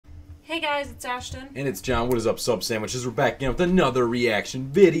Hey guys, it's Ashton. And it's John. What is up, Sub Sandwiches? We're back again with another reaction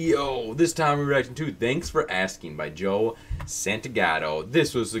video. This time we're reacting to Thanks for Asking by Joe Santagato.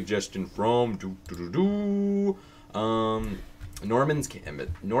 This was a suggestion from Norman's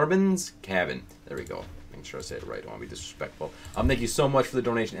Cabin. There we go. Make sure I say it right. I don't want to be disrespectful. Thank you so much for the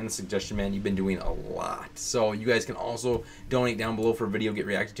donation and the suggestion, man. You've been doing a lot. So you guys can also donate down below for a video get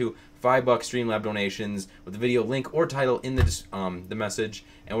reacted to. $5 Streamlab donations with the video link or title in the message,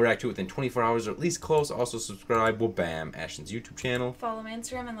 and we'll react to it within 24 hours or at least close. Also subscribe. Well, bam, Ashton's YouTube channel. Follow my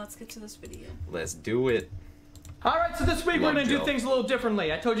Instagram, and let's get to this video. Let's do it. Alright, so this week we're going to Joe. do things a little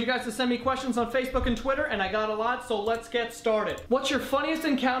differently. I told you guys to send me questions on Facebook and Twitter, and I got a lot, so let's get started. What's your funniest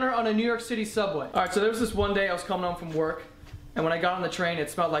encounter on a New York City subway? Alright, so there was this one day I was coming home from work, and when I got on the train,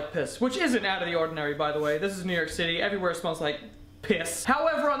 it smelled like piss. Which isn't out of the ordinary, by the way. This is New York City. Everywhere smells like piss.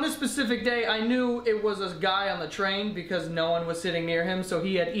 However, on this specific day, I knew it was a guy on the train because no one was sitting near him, so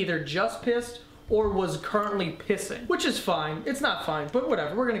he had either just pissed or was currently pissing. Which is fine. It's not fine, but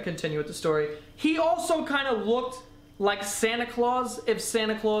whatever. We're gonna continue with the story. He also kind of looked like Santa Claus if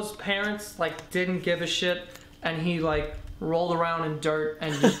Santa Claus' parents like didn't give a shit and he like rolled around in dirt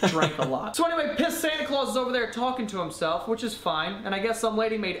and just drank a lot. So anyway, pissed Santa Claus is over there talking to himself, which is fine, and I guess some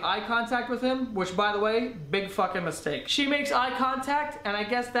lady made eye contact with him, which by the way, big fucking mistake. She makes eye contact, and I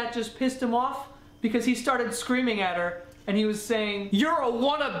guess that just pissed him off because he started screaming at her and he was saying, "You're a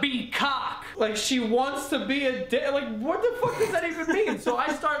wannabe cock." Like she wants to be a like what the fuck does that even mean? So I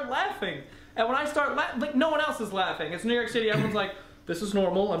start laughing. And when I start laughing, like no one else is laughing. It's New York City, everyone's like, this is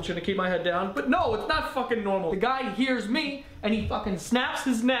normal, I'm just gonna keep my head down. But no, it's not fucking normal. The guy hears me, and he fucking snaps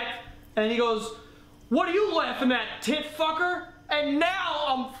his neck, and he goes, "What are you laughing at, tit fucker?" And now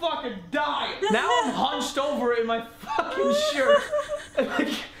I'm fucking dying. Now I'm hunched over in my fucking shirt. And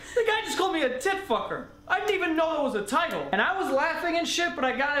the guy just called me a tit fucker. I didn't even know it was a title. And I was laughing and shit, but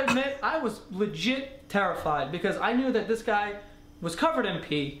I gotta admit, I was legit terrified because I knew that this guy was covered in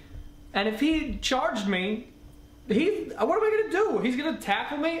pee. And if he charged me, what am I gonna do? He's gonna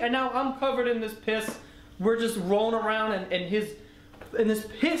tackle me, and now I'm covered in this piss. We're just rolling around in this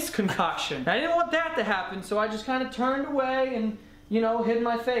piss concoction. I didn't want that to happen, so I just kind of turned away and, you know, hid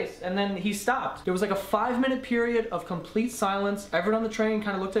my face. And then he stopped. It was like a 5-minute period of complete silence. Everyone on the train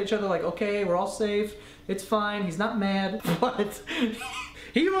kind of looked at each other like, okay, we're all safe. It's fine. He's not mad. But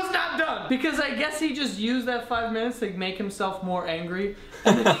he was not done. Because I guess he just used that 5 minutes to make himself more angry.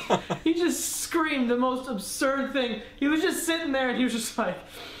 And he just screamed the most absurd thing. He was just sitting there and he was just like,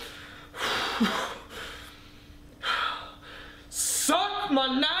 "Suck my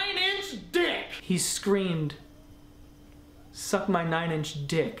 9-inch dick." He screamed, "Suck my 9-inch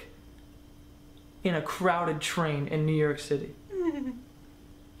dick," in a crowded train in New York City.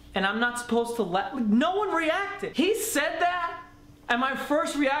 And I'm not supposed to laugh. No one reacted. He said that, and my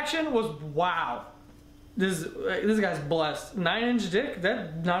first reaction was, wow. This guy's blessed. 9-inch dick?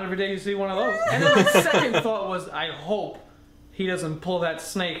 That not every day you see one of those. And then my second thought was, I hope he doesn't pull that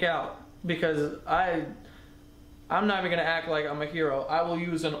snake out, because I'm not even gonna act like I'm a hero. I will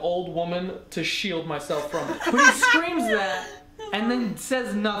use an old woman to shield myself from it. But he screams that and then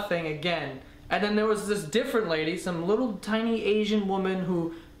says nothing again. And then there was this different lady, some little tiny Asian woman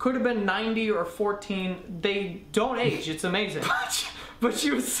who could have been 90 or 14. They don't age. It's amazing. But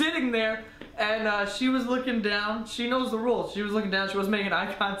she was sitting there. And she was looking down. She knows the rules. She was looking down. She wasn't making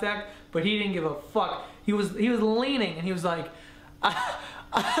eye contact, but he didn't give a fuck. He was leaning, and he was like,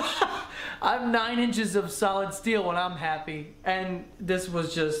 "I'm 9 inches of solid steel when I'm happy." And this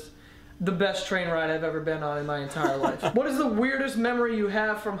was just the best train ride I've ever been on in my entire life. What is the weirdest memory you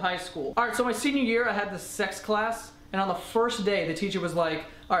have from high school? All right, so my senior year, I had this sex class, and on the first day, the teacher was like,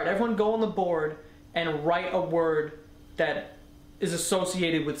 "All right, everyone go on the board and write a word that is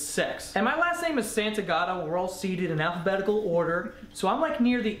associated with sex." And my last name is Santagato. We're all seated in alphabetical order, so I'm like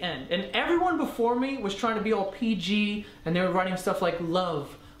near the end. And everyone before me was trying to be all PG, and they were writing stuff like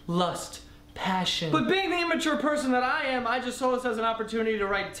love, lust, passion. But being the immature person that I am, I just saw this as an opportunity to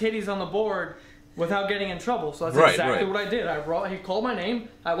write titties on the board without getting in trouble. So that's exactly what I did. He called my name,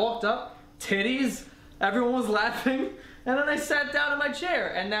 I walked up, titties, everyone was laughing, and then I sat down in my chair,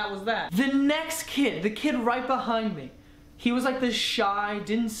 and that was that. The next kid, the kid right behind me, he was like this shy,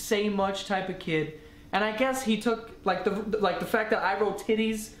 didn't say much type of kid, and I guess he took like the fact that I wrote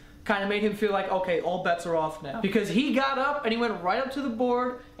titties kind of made him feel like, okay, all bets are off now, because he got up and he went right up to the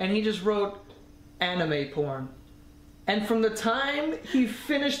board and he just wrote anime porn. And from the time he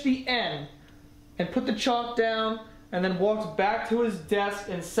finished the N and put the chalk down and then walked back to his desk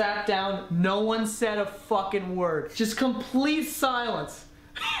and sat down, no one said a fucking word. Just complete silence.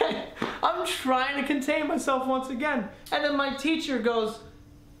 I'm trying to contain myself once again. And then my teacher goes,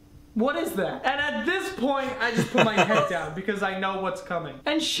 What is that? And at this point, I just put my head down because I know what's coming.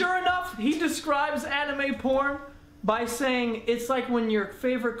 And sure enough, he describes anime porn by saying it's like when your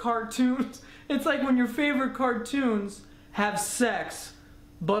favorite cartoons, have sex,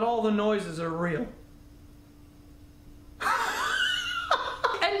 but all the noises are real.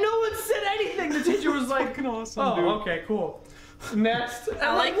 And no one said anything. The teacher was like, awesome, oh, dude. okay, cool. Next.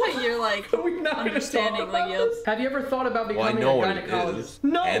 I like how you're like understanding, like, yep. Have you ever thought about becoming a gynecologist?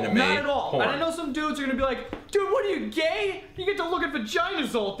 No, Anime not at all. porn. And I know some dudes are gonna be like, dude, what are you, gay? You get to look at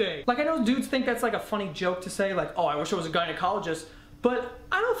vaginas all day. Like, I know dudes think that's like a funny joke to say, like, oh, I wish I was a gynecologist. But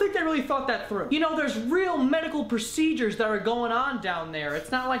I don't think they really thought that through. You know, there's real medical procedures that are going on down there.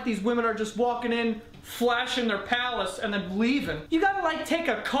 It's not like these women are just walking in, flashing their palace, and then leaving. You gotta, like, take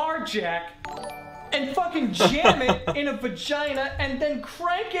a car jack and fucking jam it in a vagina and then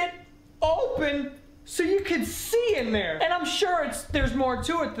crank it open so you can see in there. And I'm sure there's more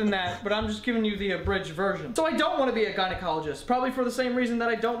to it than that, but I'm just giving you the abridged version. So I don't want to be a gynecologist, probably for the same reason that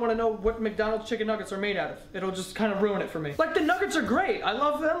I don't want to know what McDonald's chicken nuggets are made out of. It'll just kind of ruin it for me. Like, the nuggets are great. I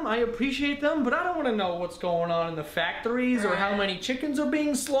love them, I appreciate them, but I don't want to know what's going on in the factories or how many chickens are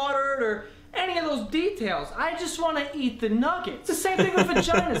being slaughtered or any of those details. I just want to eat the nuggets. It's the same thing with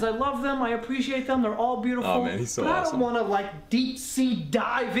vaginas. I love them, I appreciate them, they're all beautiful. Oh man, he's so but awesome. I don't want to, like, deep sea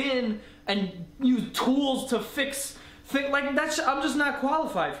dive in and use tools to fix things. Like, I'm just not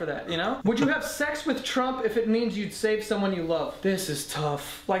qualified for that, you know? Would you have sex with Trump if it means you'd save someone you love? This is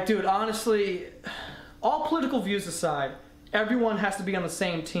tough. Like, dude, honestly, all political views aside, everyone has to be on the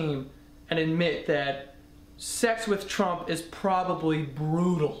same team and admit that sex with Trump is probably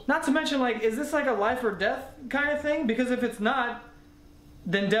brutal. Not to mention, like, is this like a life or death kind of thing? Because if it's not,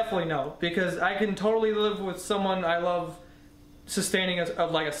 then definitely no. Because I can totally live with someone I love sustaining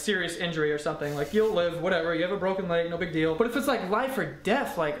like a serious injury or something. Like, you'll live, whatever, you have a broken leg, no big deal. But if it's like life or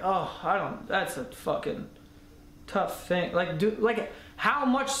death, like, oh, that's a fucking tough thing. Like, how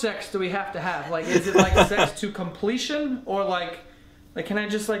much sex do we have to have? Like, is it like sex to completion? Or like, can I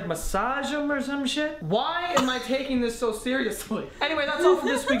just, like, massage him or some shit? Why am I taking this so seriously? Anyway, that's all for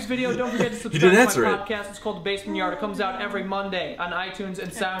this week's video. Don't forget to subscribe to my podcast. It's called The Basement Yard. It comes out every Monday on iTunes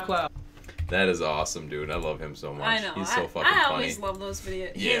and SoundCloud. That is awesome, dude. I love him so much. I know. He's so fucking I funny. always love those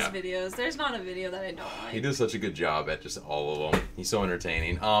videos. Yeah. His videos. There's not a video that I don't like. He does such a good job at just all of them. He's so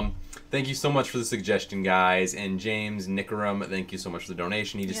entertaining. Thank you so much for the suggestion, guys. And James Nickerum, thank you so much for the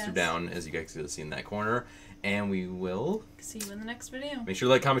donation. He just threw down, as you guys can see in that corner. And we will see you in the next video. Make sure to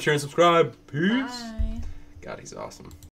like, comment, share, and subscribe. Peace. Bye. God, he's awesome.